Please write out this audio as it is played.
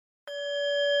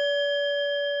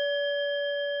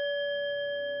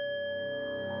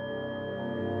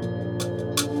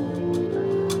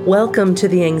Welcome to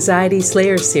the Anxiety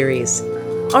Slayer series.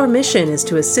 Our mission is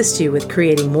to assist you with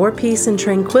creating more peace and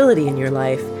tranquility in your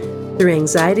life through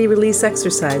anxiety release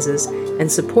exercises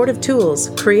and supportive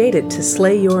tools created to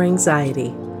slay your anxiety.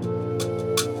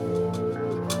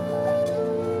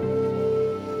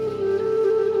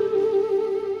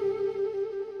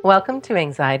 Welcome to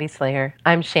Anxiety Slayer.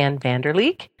 I'm Shan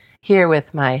Vanderleek, here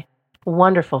with my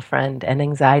wonderful friend and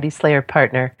Anxiety Slayer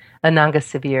partner, Ananga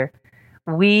Sivir.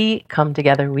 We come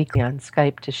together weekly on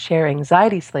Skype to share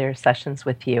Anxiety Slayer sessions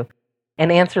with you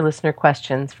and answer listener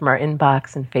questions from our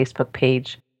inbox and Facebook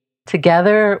page.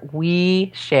 Together,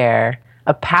 we share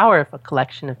a powerful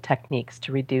collection of techniques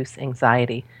to reduce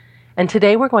anxiety. And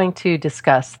today we're going to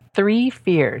discuss 3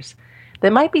 fears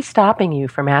that might be stopping you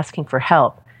from asking for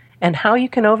help and how you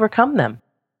can overcome them.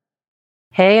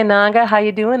 Hey, Ananga, how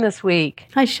you doing this week?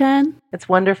 Hi, Shan. It's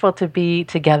wonderful to be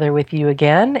together with you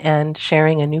again and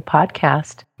sharing a new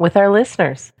podcast with our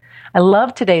listeners. I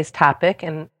love today's topic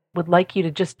and would like you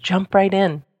to just jump right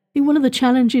in. I think one of the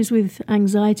challenges with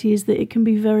anxiety is that it can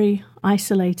be very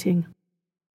isolating.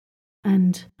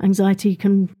 And anxiety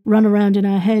can run around in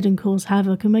our head and cause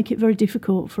havoc and make it very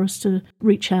difficult for us to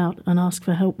reach out and ask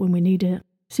for help when we need it.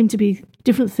 Seem to be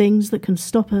different things that can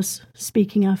stop us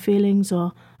speaking our feelings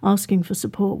or asking for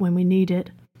support when we need it.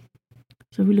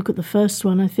 So if we look at the first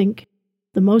one, I think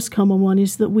the most common one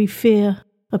is that we fear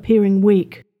appearing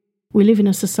weak. We live in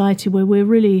a society where we're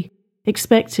really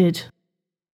expected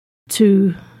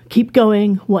to keep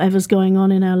going, whatever's going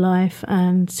on in our life,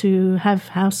 and to have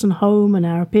house and home and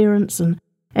our appearance and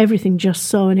everything just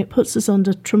so, and it puts us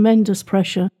under tremendous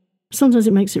pressure. Sometimes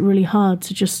it makes it really hard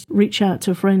to just reach out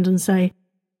to a friend and say,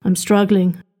 I'm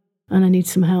struggling and I need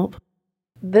some help.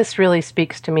 This really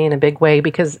speaks to me in a big way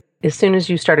because as soon as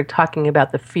you started talking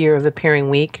about the fear of appearing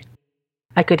weak,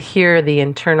 I could hear the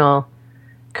internal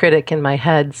critic in my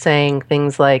head saying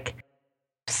things like,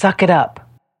 suck it up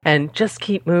and just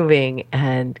keep moving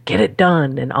and get it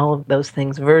done and all of those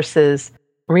things, versus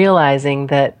realizing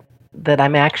that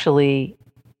I'm actually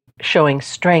showing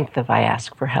strength if I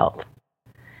ask for help,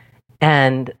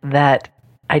 and that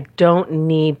I don't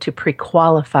need to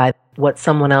pre-qualify what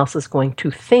someone else is going to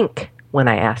think when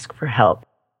I ask for help,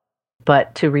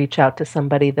 but to reach out to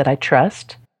somebody that I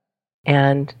trust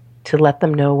and to let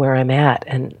them know where I'm at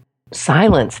and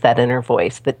silence that inner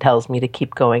voice that tells me to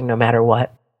keep going no matter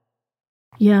what.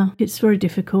 Yeah, it's very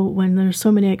difficult when there are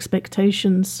so many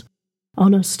expectations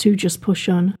on us to just push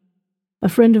on. A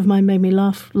friend of mine made me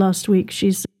laugh last week.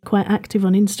 She's quite active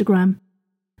on Instagram.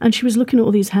 And she was looking at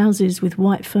all these houses with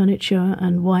white furniture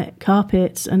and white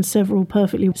carpets and several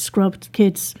perfectly scrubbed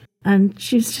kids. And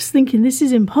she was just thinking, this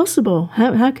is impossible.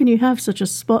 How can you have such a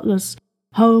spotless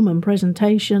home and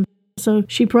presentation? So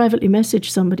she privately messaged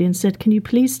somebody and said, can you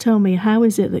please tell me, how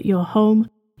is it that your home,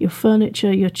 your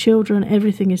furniture, your children,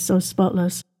 everything is so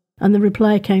spotless? And the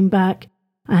reply came back,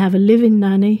 I have a live-in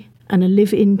nanny and a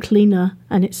live-in cleaner,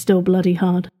 and it's still bloody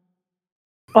hard.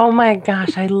 Oh my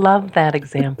gosh, I love that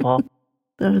example.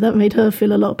 So that made her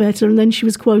feel a lot better. And then she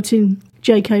was quoting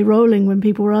J.K. Rowling when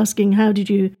people were asking, how did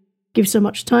you give so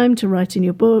much time to writing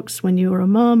your books when you were a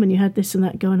mum and you had this and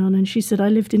that going on? And she said, I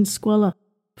lived in squalor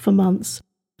for months.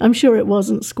 I'm sure it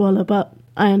wasn't squalor, but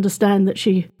I understand that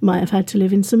she might have had to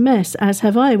live in some mess, as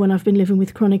have I when I've been living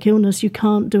with chronic illness. You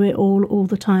can't do it all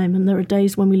the time. And there are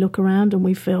days when we look around and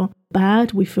we feel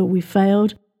bad, we feel we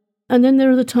failed. And then there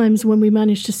are the times when we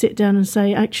manage to sit down and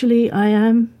say, actually, I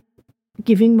am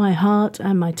giving my heart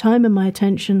and my time and my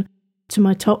attention to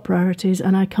my top priorities,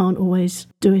 and I can't always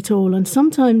do it all. And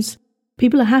sometimes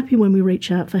people are happy when we reach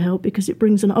out for help because it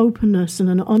brings an openness and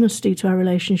an honesty to our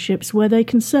relationships where they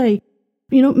can say,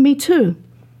 me too.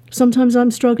 Sometimes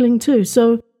I'm struggling too.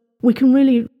 So we can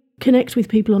really connect with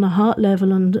people on a heart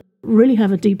level and really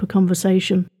have a deeper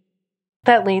conversation.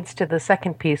 That leads to the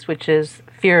second piece, which is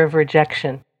fear of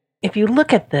rejection. If you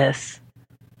look at this,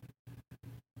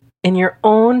 in your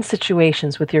own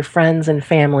situations with your friends and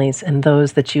families and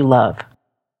those that you love,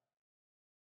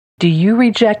 do you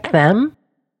reject them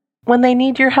when they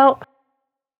need your help?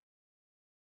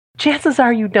 Chances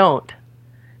are you don't.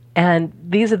 And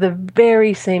these are the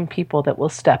very same people that will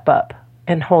step up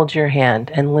and hold your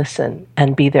hand and listen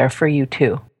and be there for you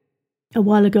too. A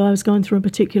while ago, I was going through a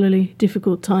particularly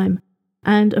difficult time,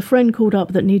 and a friend called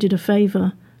up that needed a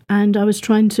favour, and I was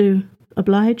trying to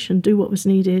oblige and do what was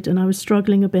needed, and I was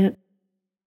struggling a bit.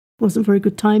 Wasn't very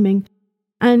good timing.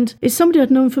 And it's somebody I'd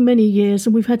known for many years,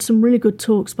 and we've had some really good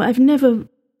talks, but I've never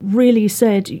really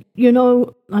said,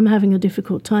 I'm having a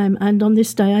difficult time, and on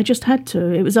this day I just had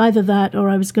to. It was either that or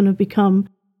I was going to become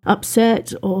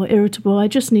upset or irritable. I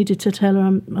just needed to tell her,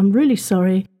 I'm really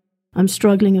sorry. I'm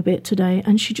struggling a bit today.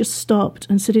 And she just stopped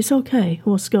and said, it's okay,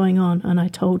 what's going on? And I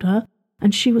told her,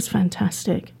 and she was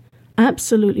fantastic,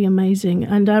 absolutely amazing.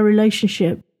 And our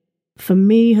relationship, for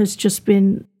me, has just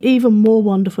been even more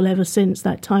wonderful ever since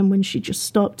that time when she just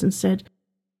stopped and said,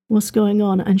 what's going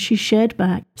on? And she shared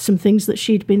back some things that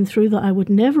she'd been through that I would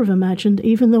never have imagined,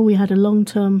 even though we had a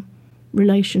long-term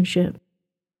relationship.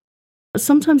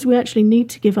 Sometimes we actually need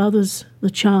to give others the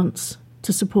chance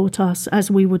to support us as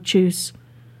we would choose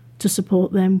to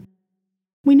support them.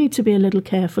 We need to be a little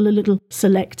careful, a little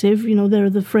selective. You know, there are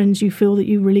the friends you feel that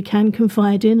you really can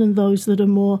confide in and those that are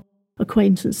more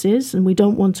acquaintances, and we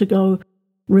don't want to go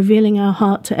revealing our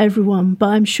heart to everyone.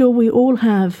 But I'm sure we all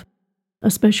have a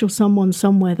special someone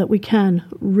somewhere that we can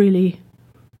really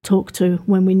talk to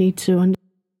when we need to. And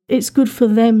it's good for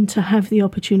them to have the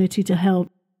opportunity to help.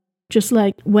 Just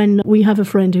like when we have a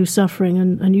friend who's suffering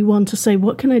and you want to say,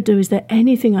 what can I do? Is there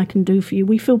anything I can do for you?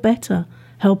 We feel better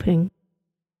helping.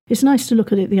 It's nice to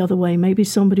look at it the other way. Maybe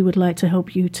somebody would like to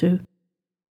help you too.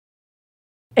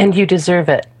 And you deserve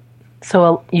it.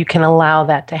 So you can allow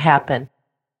that to happen.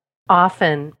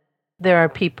 Often there are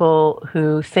people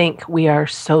who think we are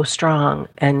so strong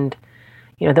and,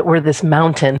 you know, that we're this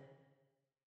mountain.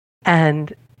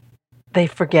 And they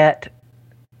forget,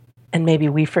 and maybe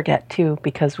we forget too,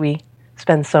 because we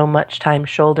spend so much time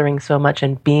shouldering so much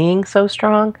and being so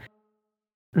strong,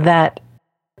 that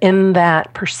in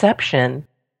that perception,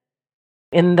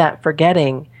 in that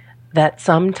forgetting, that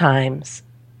sometimes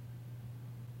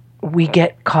we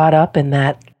get caught up in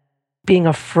that being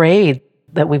afraid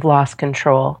that we've lost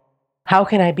control. How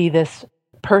can I be this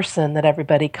person that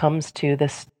everybody comes to,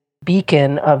 this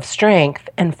beacon of strength,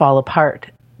 and fall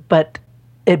apart? But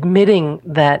admitting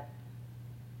that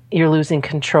you're losing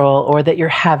control, or that you're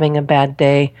having a bad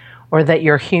day, or that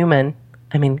you're human,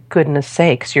 I mean, goodness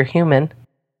sakes, you're human,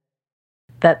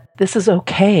 that this is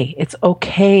okay. It's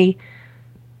okay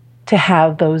to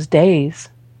have those days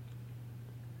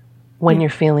when you're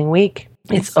feeling weak.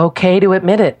 It's okay to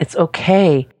admit it. It's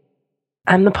okay.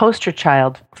 I'm the poster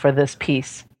child for this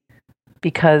piece,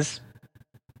 because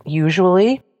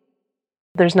usually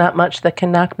there's not much that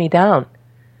can knock me down.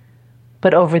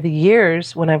 But over the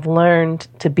years, when I've learned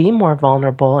to be more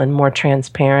vulnerable and more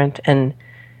transparent and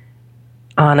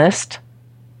honest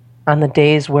on the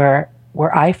days where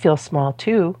I feel small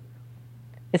too,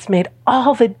 it's made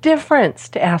all the difference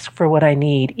to ask for what I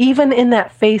need, even in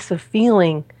that face of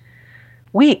feeling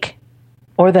weak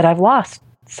or that I've lost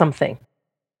something.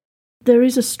 There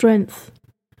is a strength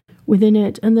within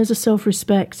it, and there's a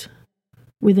self-respect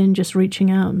within just reaching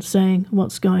out and saying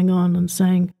what's going on and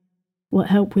saying what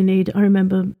help we need. I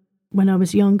remember when I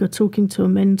was younger talking to a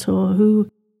mentor who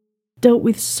dealt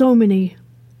with so many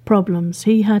problems.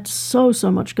 He had so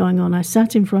much going on. I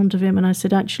sat in front of him and I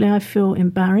said, actually, I feel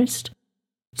embarrassed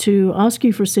to ask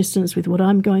you for assistance with what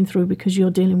I'm going through because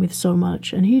you're dealing with so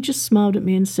much. And he just smiled at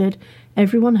me and said,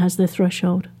 everyone has their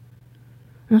threshold.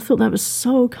 And I thought that was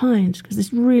so kind, because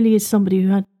this really is somebody who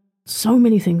had so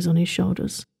many things on his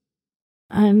shoulders.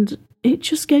 And it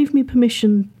just gave me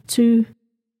permission to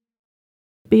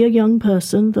be a young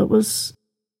person that was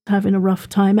having a rough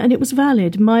time. And it was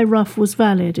valid. My rough was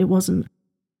valid. It wasn't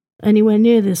anywhere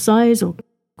near the size or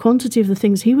quantity of the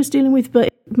things he was dealing with,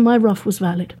 but my rough was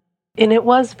valid. And it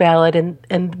was valid,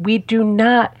 and we do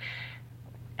not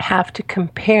have to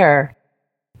compare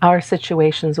our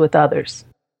situations with others.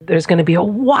 There's going to be a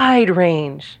wide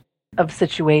range of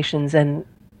situations and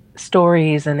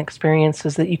stories and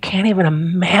experiences that you can't even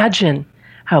imagine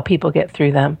how people get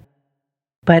through them.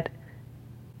 But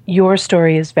your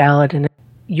story is valid, and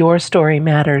your story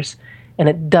matters, and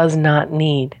it does not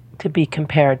need to be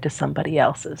compared to somebody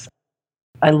else's.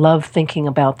 I love thinking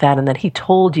about that, and that he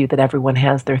told you that everyone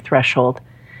has their threshold,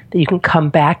 that you can come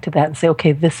back to that and say,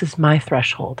 okay, this is my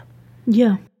threshold.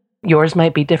 Yeah. Yours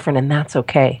might be different, and that's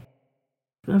okay.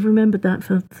 I've remembered that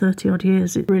for 30 odd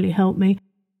years. It really helped me.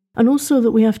 And also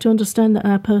that we have to understand that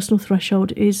our personal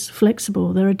threshold is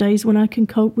flexible. There are days when I can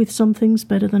cope with some things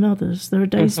better than others. There are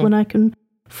days when I can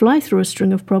fly through a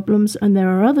string of problems, and there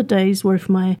are other days where if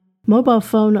my mobile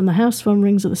phone and the house phone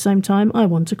rings at the same time, I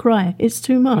want to cry. It's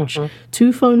too much.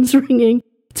 2 phones ringing,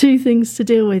 2 things to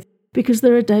deal with. Because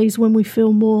there are days when we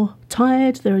feel more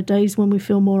tired, there are days when we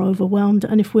feel more overwhelmed,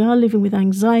 and if we are living with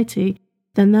anxiety,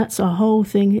 then that's a whole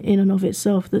thing in and of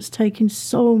itself that's taking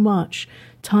so much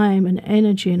time and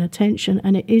energy and attention,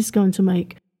 and it is going to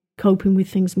make coping with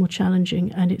things more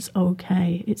challenging, and it's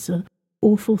okay. It's an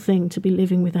awful thing to be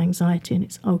living with anxiety, and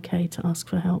it's okay to ask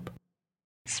for help.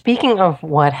 Speaking of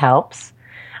what helps,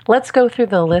 let's go through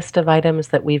the list of items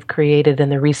that we've created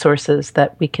and the resources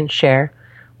that we can share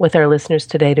with our listeners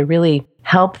today to really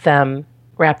help them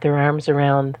wrap their arms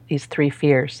around these 3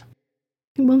 fears.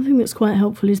 One thing that's quite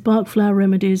helpful is Bach flower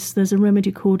remedies. There's a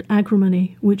remedy called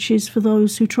agrimony, which is for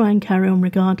those who try and carry on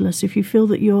regardless. If you feel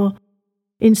that you're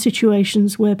in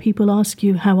situations where people ask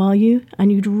you, how are you?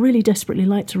 And you'd really desperately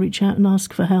like to reach out and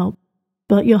ask for help,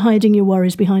 but you're hiding your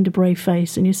worries behind a brave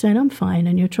face and you're saying, I'm fine,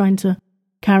 and you're trying to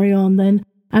carry on, then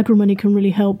agrimony can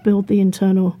really help build the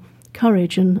internal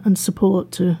courage and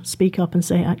support to speak up and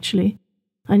say, actually,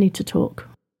 I need to talk.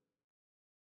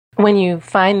 When you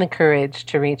find the courage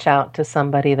to reach out to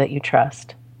somebody that you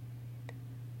trust,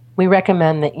 we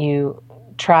recommend that you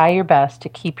try your best to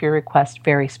keep your request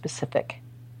very specific.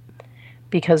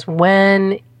 Because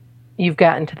when you've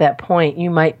gotten to that point,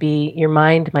 your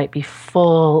mind might be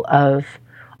full of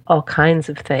all kinds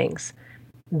of things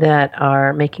that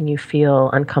are making you feel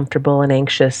uncomfortable and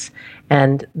anxious.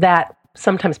 And that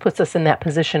sometimes puts us in that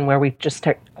position where we just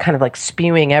start kind of like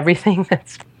spewing everything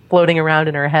that's floating around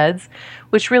in our heads,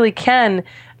 which really can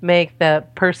make the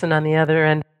person on the other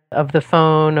end of the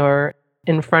phone or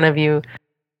in front of you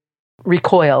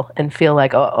recoil and feel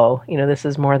like, this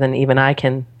is more than even I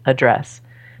can address.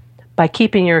 By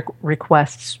keeping your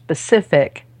request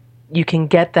specific, you can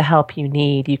get the help you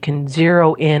need. You can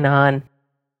zero in on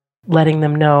letting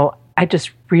them know, I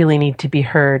just really need to be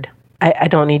heard. I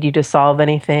don't need you to solve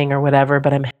anything or whatever,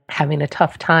 but I'm having a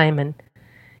tough time, and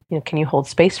can you hold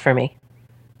space for me?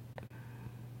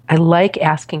 I like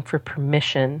asking for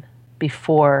permission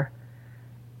before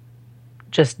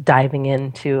just diving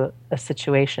into a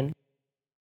situation.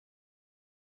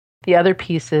 The other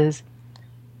piece is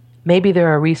maybe there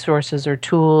are resources or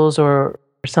tools or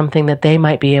something that they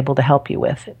might be able to help you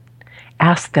with.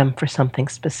 Ask them for something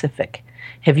specific.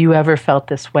 Have you ever felt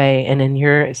this way? And in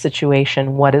your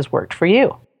situation, what has worked for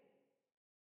you?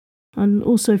 And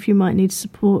also, if you might need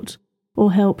support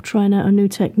or help trying out a new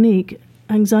technique,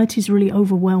 anxiety is really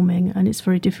overwhelming and it's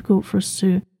very difficult for us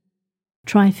to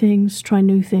try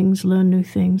new things, learn new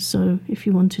things. So if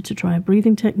you wanted to try a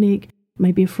breathing technique,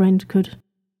 maybe a friend could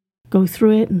go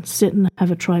through it and sit and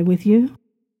have a try with you.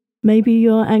 Maybe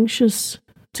you're anxious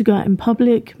to go out in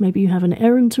public. Maybe you have an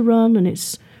errand to run and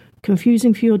it's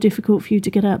confusing for you or difficult for you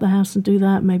to get out of the house and do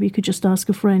that. Maybe you could just ask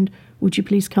a friend, would you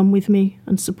please come with me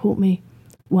and support me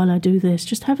while I do this?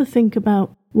 Just have a think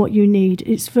about what you need.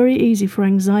 It's very easy for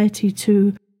anxiety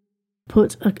to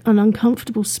put an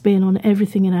uncomfortable spin on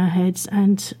everything in our heads,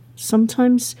 and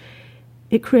sometimes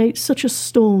it creates such a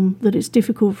storm that it's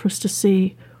difficult for us to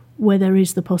see where there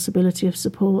is the possibility of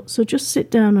support. So just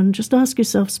sit down and just ask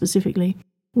yourself specifically,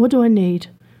 what do I need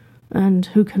and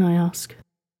who can I ask?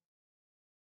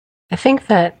 I think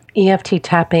that EFT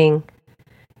tapping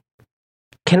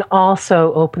can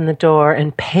also open the door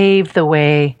and pave the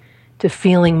way to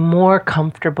feeling more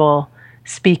comfortable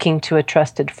speaking to a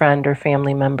trusted friend or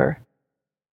family member.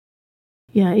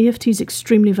 Yeah, EFT is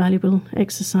extremely valuable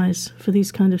exercise for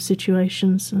these kind of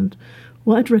situations. And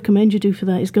what I'd recommend you do for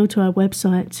that is go to our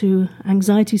website to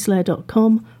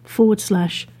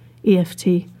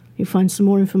anxietyslayer.com/EFT. You'll find some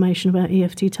more information about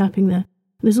EFT tapping there.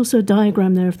 There's also a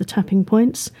diagram there of the tapping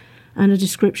points and a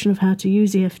description of how to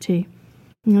use EFT.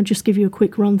 And I'll just give you a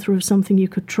quick run through of something you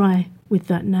could try with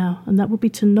that now, and that would be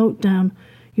to note down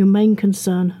your main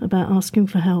concern about asking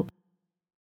for help.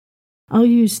 I'll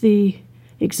use the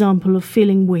example of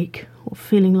feeling weak or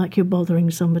feeling like you're bothering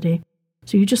somebody.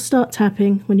 So you just start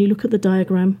tapping when you look at the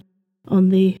diagram on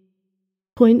the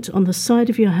point on the side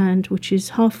of your hand, which is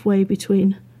halfway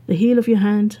between the heel of your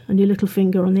hand and your little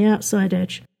finger on the outside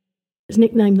edge. It's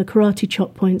nicknamed the karate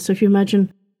chop point. So if you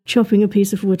imagine chopping a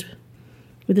piece of wood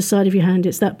with the side of your hand,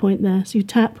 it's that point there. So you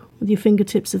tap with your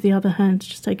fingertips of the other hand.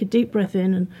 Just take a deep breath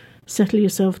in and settle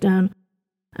yourself down.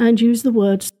 And use the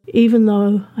words, even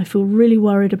though I feel really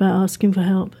worried about asking for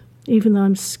help, even though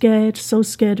I'm scared, so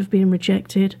scared of being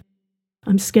rejected,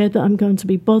 I'm scared that I'm going to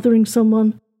be bothering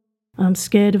someone, I'm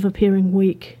scared of appearing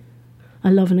weak, I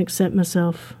love and accept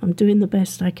myself, I'm doing the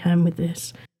best I can with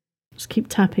this. Just keep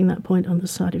tapping that point on the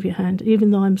side of your hand.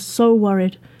 Even though I'm so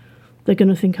worried they're going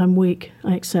to think I'm weak,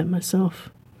 I accept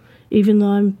myself. Even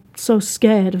though I'm so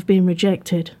scared of being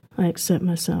rejected, I accept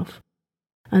myself.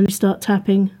 And you start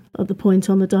tapping at the point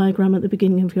on the diagram at the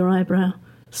beginning of your eyebrow,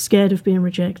 scared of being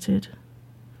rejected.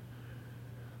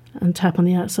 And tap on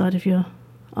the outside of your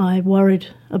eye, worried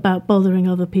about bothering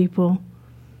other people.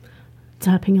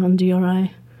 Tapping under your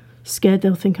eye, scared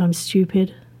they'll think I'm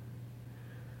stupid.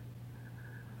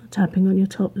 Tapping on your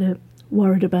top lip,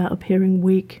 worried about appearing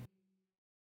weak.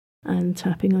 And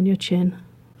tapping on your chin,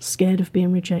 scared of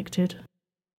being rejected.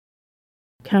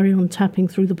 Carry on tapping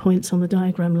through the points on the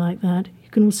diagram like that. You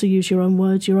can also use your own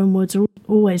words. Your own words are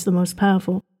always the most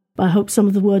powerful. But I hope some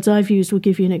of the words I've used will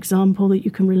give you an example that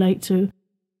you can relate to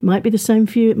Might be the same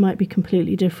for you, it might be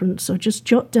completely different. So just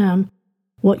jot down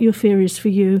what your fear is for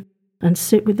you and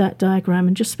sit with that diagram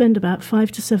and just spend about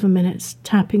 5 to 7 minutes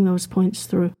tapping those points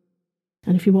through.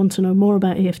 And if you want to know more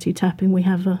about EFT tapping, we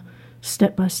have a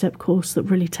step-by-step course that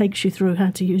really takes you through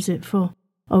how to use it for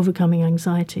overcoming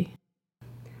anxiety.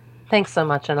 Thanks so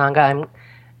much, Ananga. I'm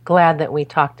glad that we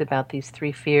talked about these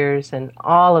 3 fears and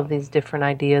all of these different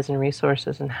ideas and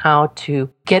resources and how to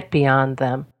get beyond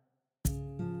them.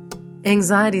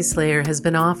 Anxiety Slayer has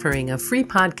been offering a free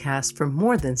podcast for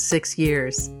more than 6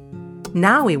 years.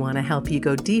 Now we want to help you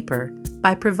go deeper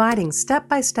by providing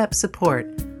step-by-step support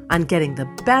on getting the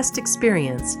best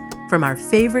experience from our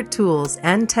favorite tools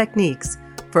and techniques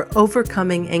for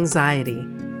overcoming anxiety.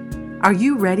 Are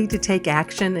you ready to take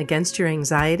action against your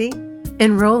anxiety?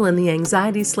 Enroll in the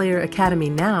Anxiety Slayer Academy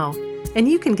now, and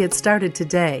you can get started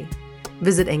today.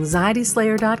 Visit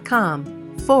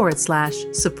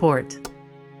anxietyslayer.com/support.